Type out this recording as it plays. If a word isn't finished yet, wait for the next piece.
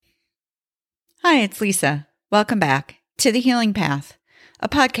Hi, it's Lisa. Welcome back to The Healing Path, a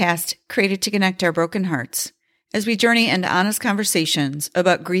podcast created to connect our broken hearts as we journey into honest conversations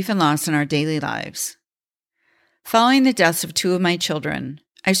about grief and loss in our daily lives. Following the deaths of two of my children,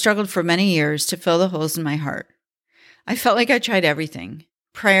 I struggled for many years to fill the holes in my heart. I felt like I tried everything: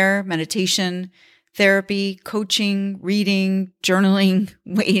 prayer, meditation, therapy, coaching, reading, journaling,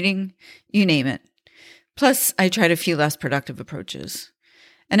 waiting, you name it. Plus, I tried a few less productive approaches.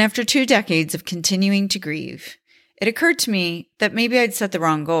 And after 2 decades of continuing to grieve, it occurred to me that maybe I'd set the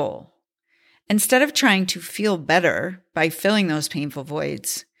wrong goal. Instead of trying to feel better by filling those painful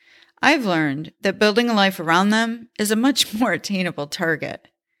voids, I've learned that building a life around them is a much more attainable target.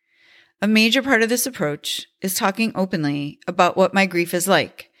 A major part of this approach is talking openly about what my grief is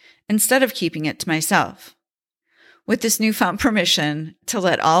like, instead of keeping it to myself. With this newfound permission to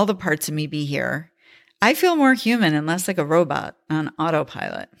let all the parts of me be here, I feel more human and less like a robot on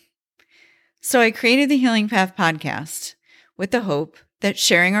autopilot. So I created the Healing Path podcast with the hope that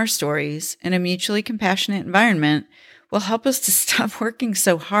sharing our stories in a mutually compassionate environment will help us to stop working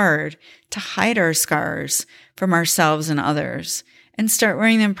so hard to hide our scars from ourselves and others and start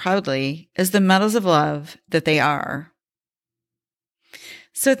wearing them proudly as the medals of love that they are.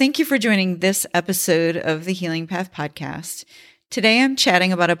 So thank you for joining this episode of the Healing Path podcast. Today I'm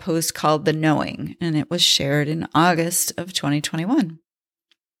chatting about a post called The Knowing, and it was shared in August of 2021.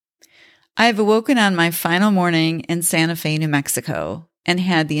 I have awoken on my final morning in Santa Fe, New Mexico, and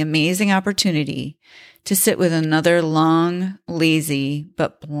had the amazing opportunity to sit with another long, lazy,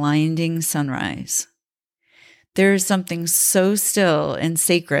 but blinding sunrise. There is something so still and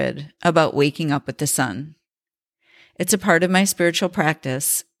sacred about waking up with the sun. It's a part of my spiritual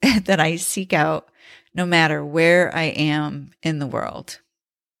practice that I seek out no matter where I am in the world.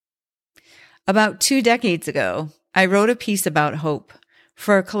 About 2 decades ago, I wrote a piece about hope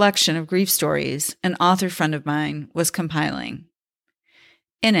for a collection of grief stories an author friend of mine was compiling.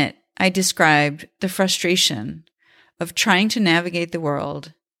 In it, I described the frustration of trying to navigate the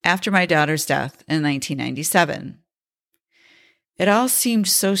world after my daughter's death in 1997. It all seemed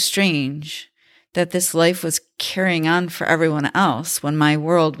so strange that this life was carrying on for everyone else when my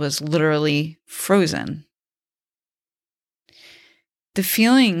world was literally frozen. The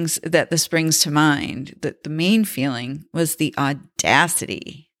feelings that this brings to mind, that the main feeling was the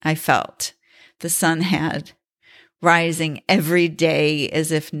audacity I felt the sun had, rising every day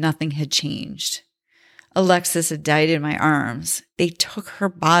as if nothing had changed. Alexis had died in my arms. They took her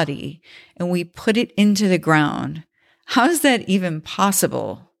body and we put it into the ground. How is that even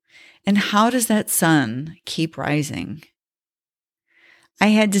possible? And how does that sun keep rising? I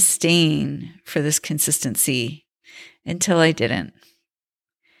had disdain for this consistency until I didn't.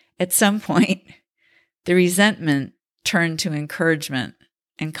 At some point, the resentment turned to encouragement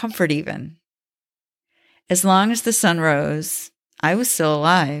and comfort even. As long as the sun rose, I was still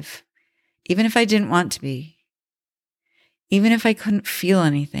alive, even if I didn't want to be, even if I couldn't feel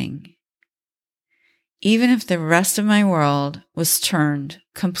anything, even if the rest of my world was turned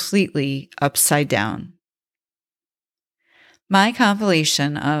completely upside down. My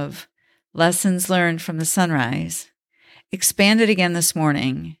compilation of lessons learned from the sunrise expanded again this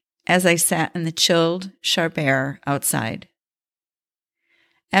morning as I sat in the chilled, sharp air outside.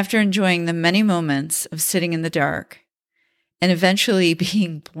 After enjoying the many moments of sitting in the dark and eventually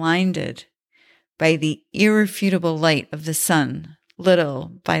being blinded by the irrefutable light of the sun,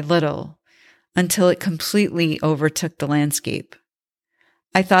 little by little, until it completely overtook the landscape,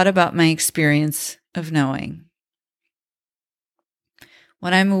 I thought about my experience of knowing.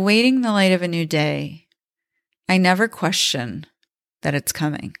 When I'm awaiting the light of a new day, I never question that it's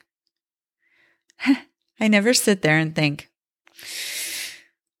coming. I never sit there and think,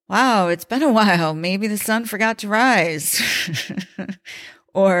 wow, it's been a while. Maybe the sun forgot to rise.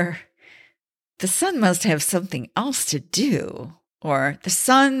 Or the sun must have something else to do. Or the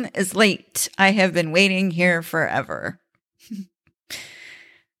sun is late. I have been waiting here forever.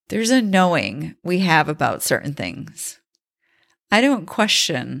 There's a knowing we have about certain things. I don't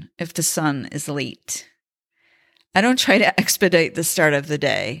question if the sun is late. I don't try to expedite the start of the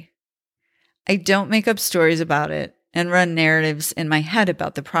day. I don't make up stories about it and run narratives in my head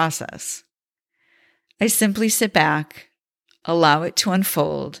about the process. I simply sit back, allow it to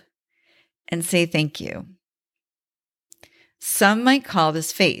unfold, and say thank you. Some might call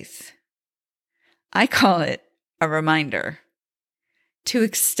this faith. I call it a reminder to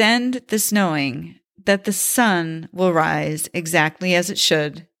extend this knowing that the sun will rise exactly as it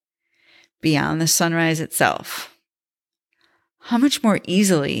should beyond the sunrise itself. How much more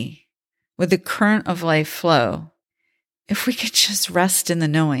easily would the current of life flow if we could just rest in the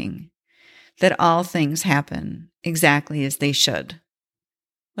knowing, that all things happen exactly as they should?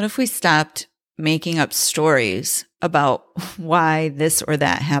 What if we stopped making up stories about why this or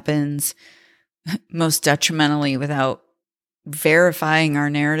that happens most detrimentally without verifying our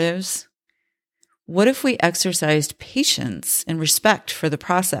narratives? What if we exercised patience and respect for the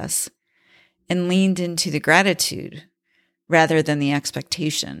process and leaned into the gratitude rather than the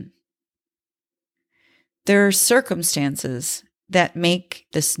expectation? There are circumstances that make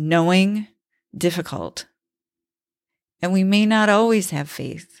this knowing difficult, and we may not always have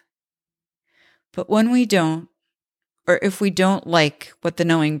faith. But when we don't, or if we don't like what the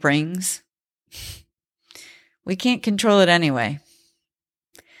knowing brings, we can't control it anyway.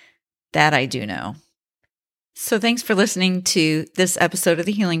 That I do know. So thanks for listening to this episode of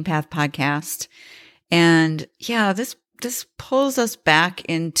the Healing Path podcast. And yeah, this pulls us back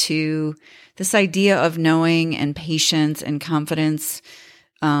into this idea of knowing and patience and confidence.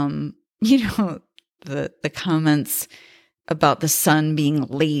 The comments about the sun being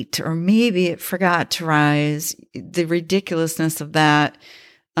late, or maybe it forgot to rise, the ridiculousness of that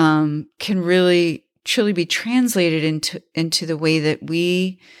can really truly be translated into the way that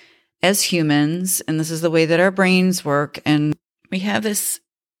we as humans, and this is the way that our brains work, and we have this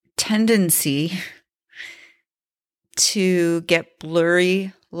tendency to get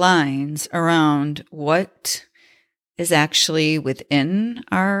blurry lines around what is actually within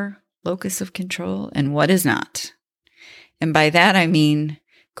our locus of control and what is not. And by that, I mean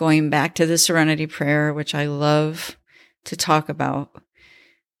going back to the serenity prayer, which I love to talk about,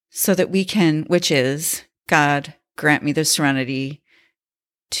 so that we can, which is, God, grant me the serenity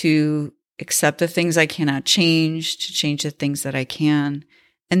to accept the things I cannot change, to change the things that I can,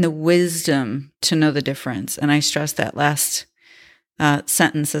 and the wisdom to know the difference. And I stress that last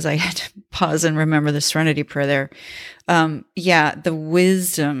sentence as I had to pause and remember the serenity prayer there. The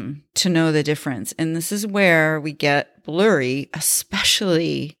wisdom to know the difference. And this is where we get blurry,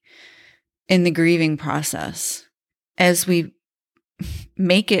 especially in the grieving process, as we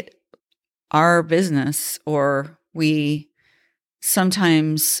make it our business, or we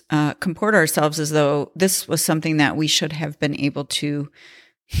sometimes comport ourselves as though this was something that we should have been able to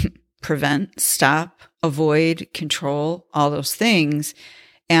prevent, stop, avoid, control, all those things.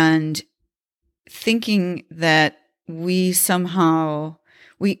 And thinking that we somehow,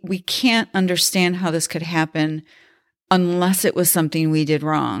 we can't understand how this could happen unless it was something we did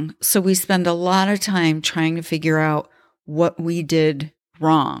wrong. So we spend a lot of time trying to figure out what we did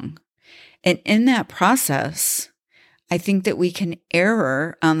wrong. And in that process, I think that we can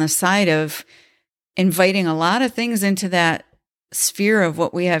err on the side of inviting a lot of things into that sphere of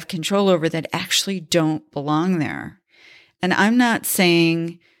what we have control over that actually don't belong there. And I'm not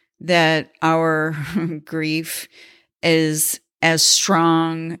saying that our grief is as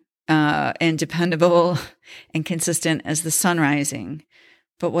strong and dependable and consistent as the sun rising.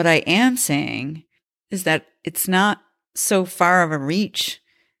 But what I am saying is that it's not so far of a reach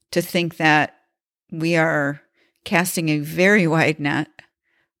to think that we are casting a very wide net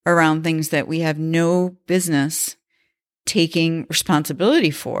around things that we have no business taking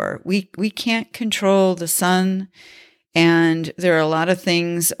responsibility for. We can't control the sun, and there are a lot of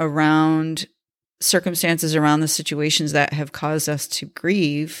things around, circumstances around the situations that have caused us to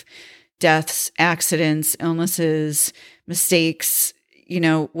grieve: deaths, accidents, illnesses, mistakes,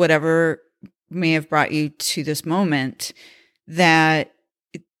 whatever may have brought you to this moment, that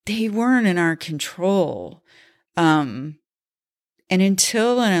they weren't in our control. And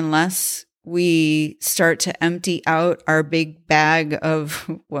until and unless we start to empty out our big bag of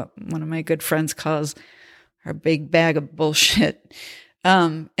what one of my good friends calls our big bag of bullshit,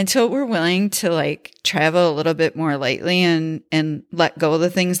 until we're willing to travel a little bit more lightly and let go of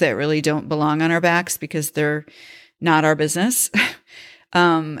the things that really don't belong on our backs because they're not our business,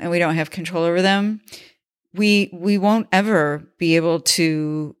 and we don't have control over them, we won't ever be able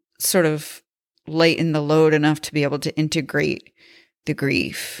to sort of lighten the load enough to be able to integrate the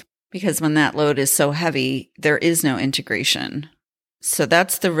grief. Because when that load is so heavy, there is no integration. So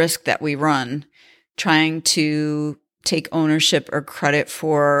that's the risk that we run, trying to take ownership or credit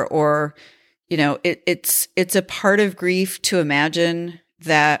for, or, it's a part of grief to imagine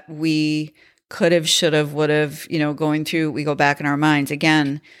that we could have, should have, would have, going through, we go back in our minds.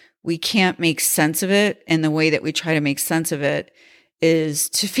 Again, we can't make sense of it. And the way that we try to make sense of it is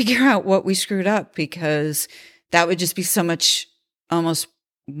to figure out what we screwed up, because that would just be so much almost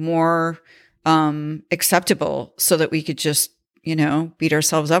more acceptable, so that we could just, beat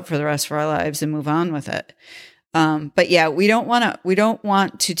ourselves up for the rest of our lives and move on with it. But yeah, we don't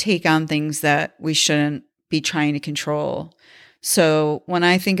want to take on things that we shouldn't be trying to control. So when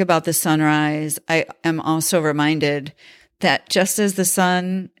I think about the sunrise, I am also reminded that just as the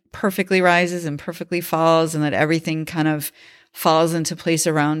sun perfectly rises and perfectly falls and that everything kind of falls into place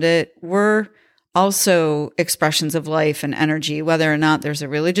around it, we're also expressions of life and energy. Whether or not there's a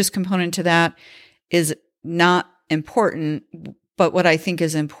religious component to that is not important. But what I think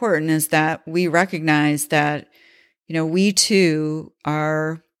is important is that we recognize that, we too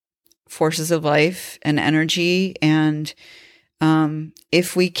are forces of life and energy. And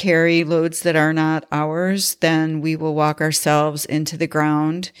if we carry loads that are not ours, then we will walk ourselves into the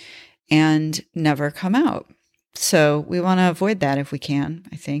ground and never come out. So we want to avoid that if we can,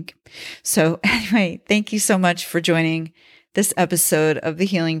 I think. So anyway, thank you so much for joining this episode of the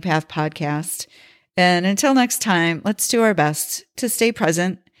Healing Path podcast. And until next time, let's do our best to stay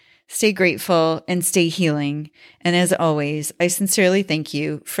present, stay grateful, and stay healing. And as always, I sincerely thank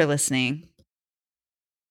you for listening.